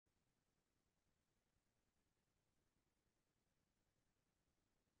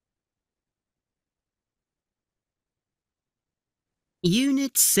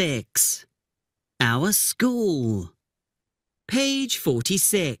Unit 6. Our School. Page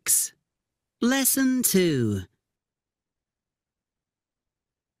 46. Lesson 2.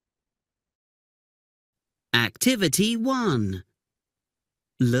 Activity 1.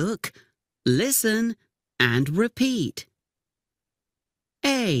 Look, listen, and repeat.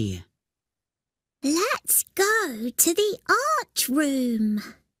 A. Let's go to the art room.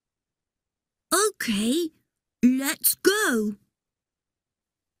 OK, let's go.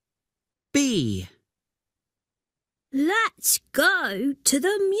 B. Let's go to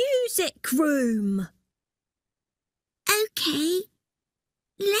the music room. OK,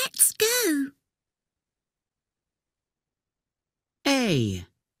 let's go. A.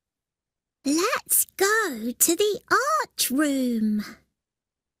 Let's go to the art room.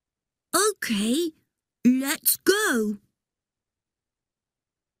 OK, let's go.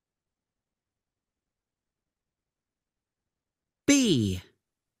 B.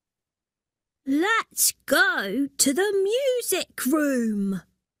 Let's go to the music room.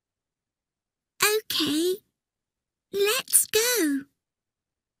 OK, let's go.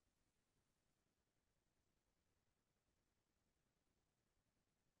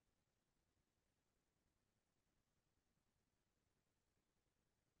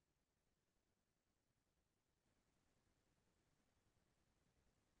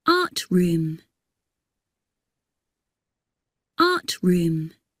 Art room. Art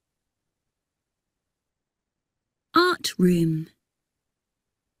room. Art room.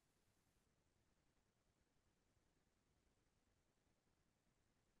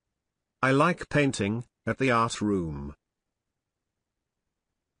 I like painting at the art room.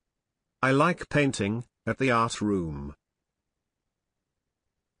 I like painting at the art room.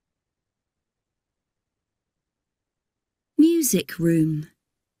 Music room.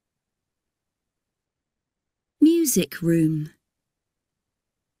 Music room.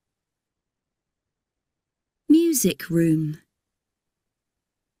 Music room.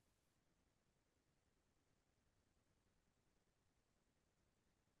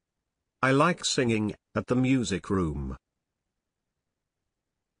 I like singing at the music room.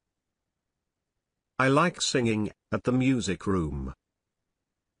 I like singing at the music room.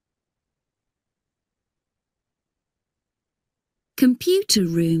 Computer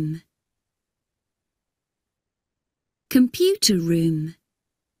room. Computer room.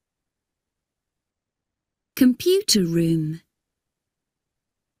 Computer room.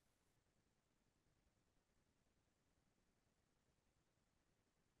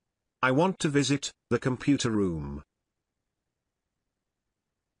 I want to visit the computer room.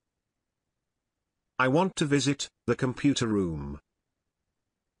 I want to visit the computer room.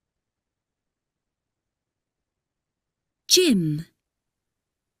 Gym.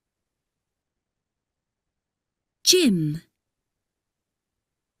 Gym.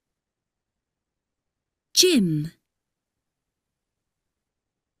 Gym.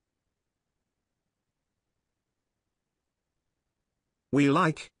 We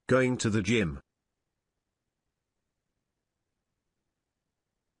like going to the gym.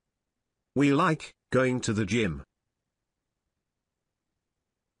 We like going to the gym.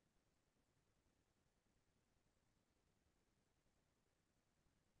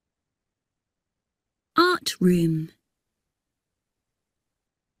 Art room.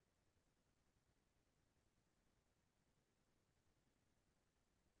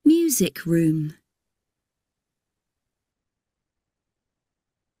 Music room.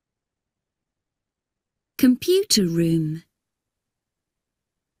 Computer room.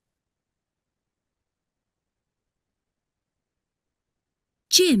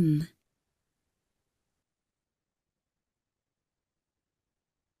 Gym.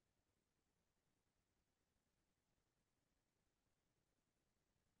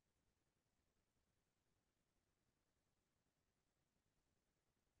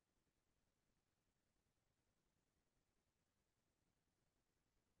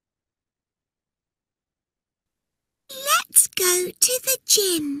 Let's go to the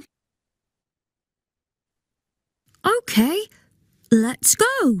gym. OK, let's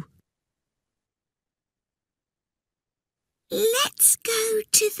go. Let's go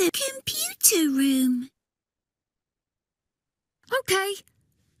to the computer room. OK,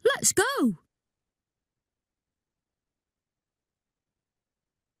 let's go.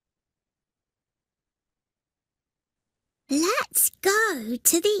 Let's go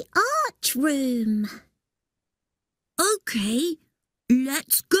to the art room. OK,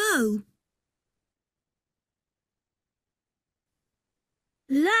 let's go.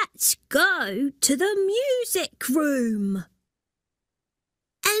 Let's go to the music room.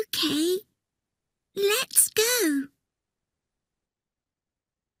 OK, let's go.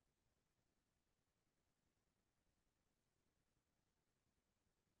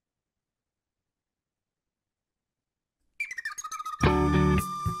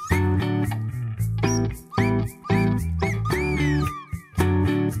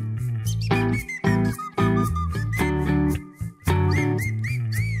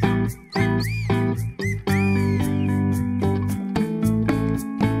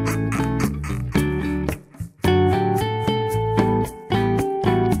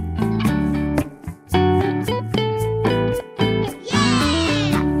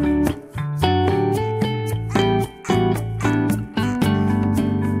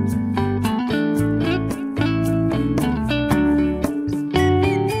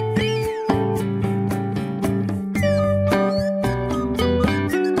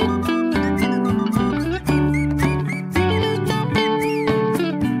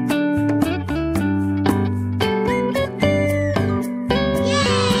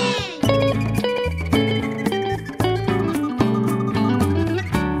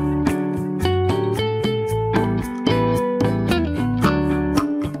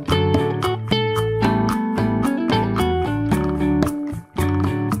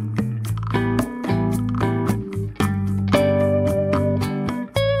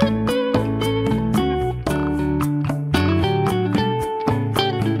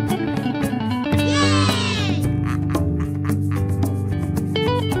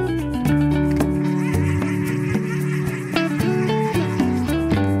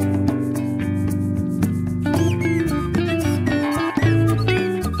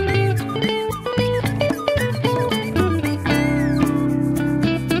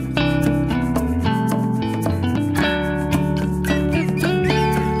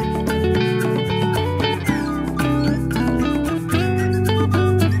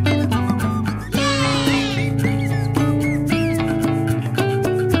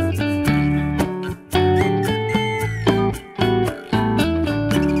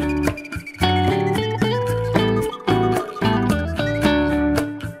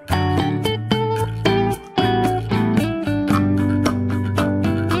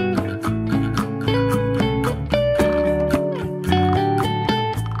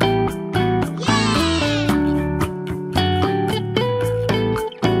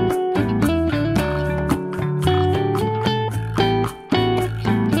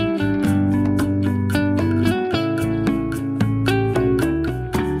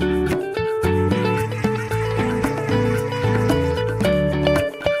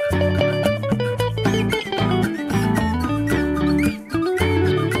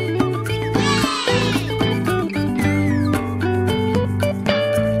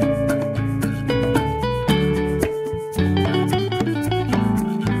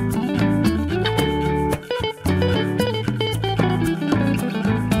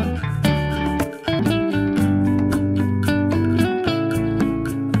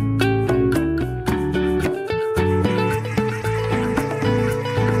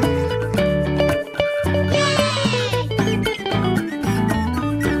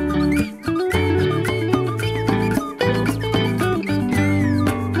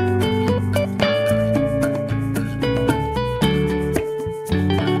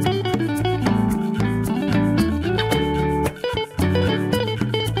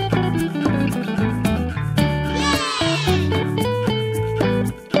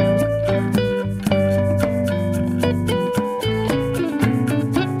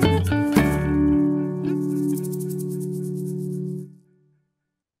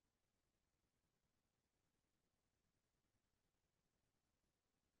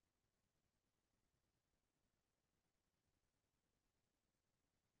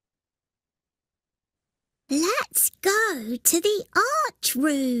 Let's go to the art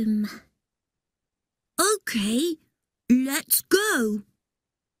room. OK, let's go.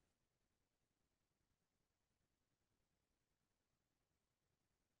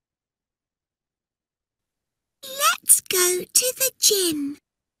 Let's go to the gym.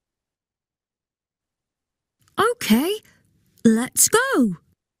 OK, let's go.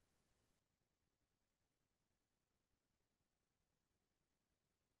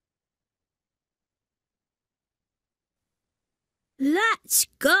 Let's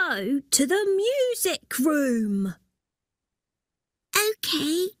go to the music room.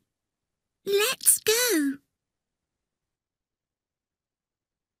 OK, let's go.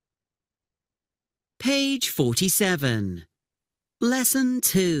 Page 47. Lesson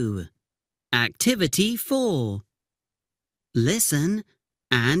 2. Activity 4. Listen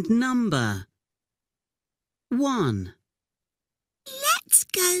and number. 1, Let's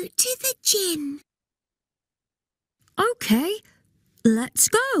go to the gym. OK, let's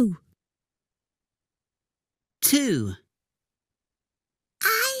go. 2,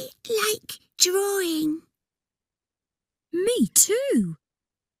 I like drawing. Me too.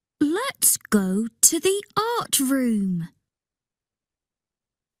 Let's go to the art room.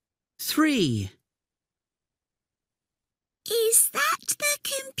 3, Is that the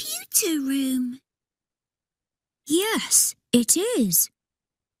computer room? Yes, it is.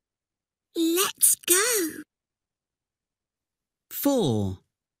 Let's go. 4,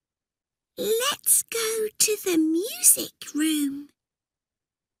 Let's go to the music room.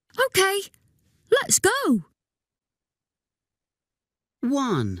 OK, let's go.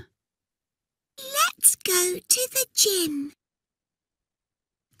 1, Let's go to the gym.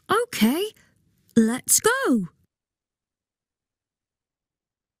 OK, let's go.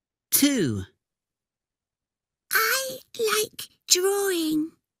 2, I like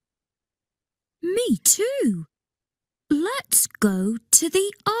drawing. Me too. Let's go to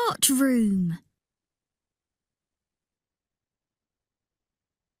the art room.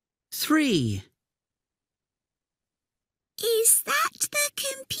 3, Is that the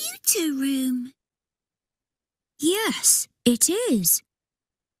computer room? Yes, it is.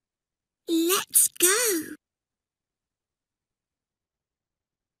 Let's go.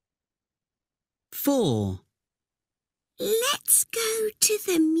 4, Let's go to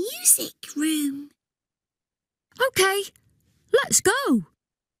the music room. OK, let's go.